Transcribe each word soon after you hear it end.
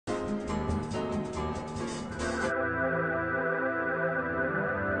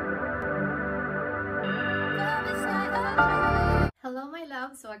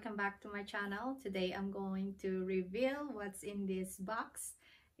loves, welcome back to my channel. Today I'm going to reveal what's in this box.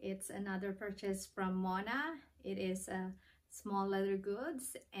 It's another purchase from Mona. It is a small leather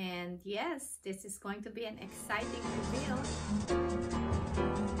goods, and yes, this is going to be an exciting reveal.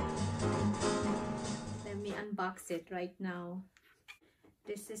 Let me unbox it right now.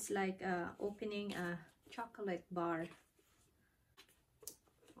 This is like opening a chocolate bar.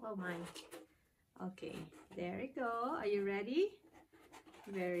 Oh my. Okay, there you go. Are you ready?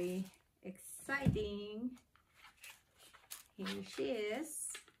 Very exciting. Here she is.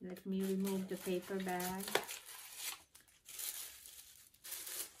 Let me remove the paper bag.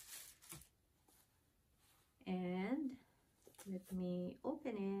 And let me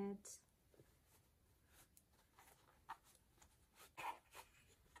open it.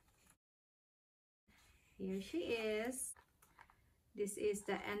 Here she is. This is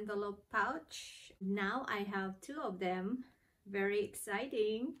the envelope pouch. Now I have two of them. Very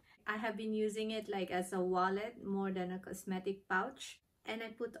exciting. I have been using it like as a wallet more than a cosmetic pouch. And I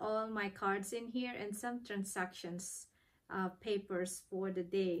put all my cards in here and some transactions papers for the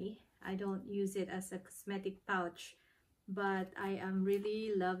day. I don't use it as a cosmetic pouch, but I am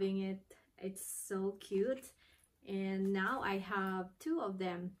really loving it. It's so cute. And now I have two of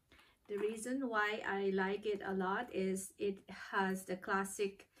them. The reason why I like it a lot is it has the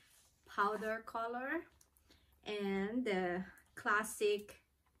classic powder color and the classic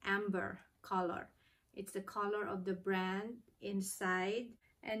amber color. It's the color of the brand inside.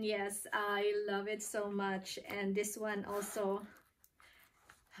 And yes, I love it so much. And this one also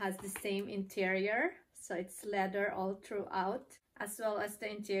has the same interior. So it's leather all throughout, as well as the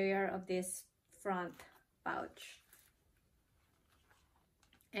interior of this front pouch.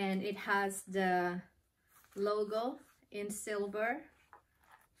 And it has the logo in silver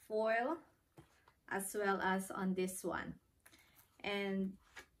foil, as well as on this one. And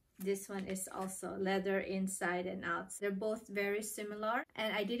this one is also leather inside and out. They're both very similar.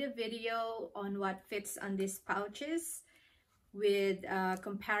 And I did a video on what fits on these pouches with a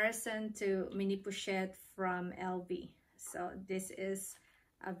comparison to mini pochette from LV. So this is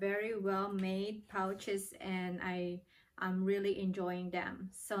a very well made pouches, and I'm really enjoying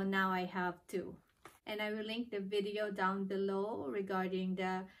them. So now I have two. And I will link the video down below regarding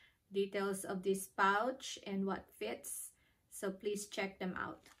the details of this pouch and what fits. So please check them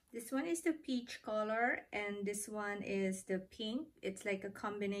out. This one is the peach color, and this one is the pink. It's like a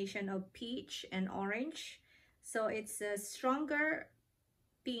combination of peach and orange. So it's a stronger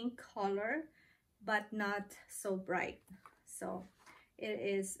pink color, but not so bright. So it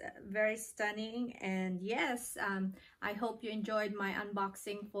is very stunning. And yes, I hope you enjoyed my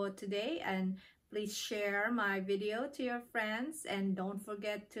unboxing for today, and please share my video to your friends, and don't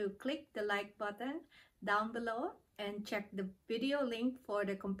forget to click the like button down below and check the video link for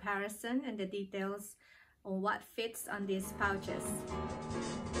the comparison and the details on what fits on these pouches.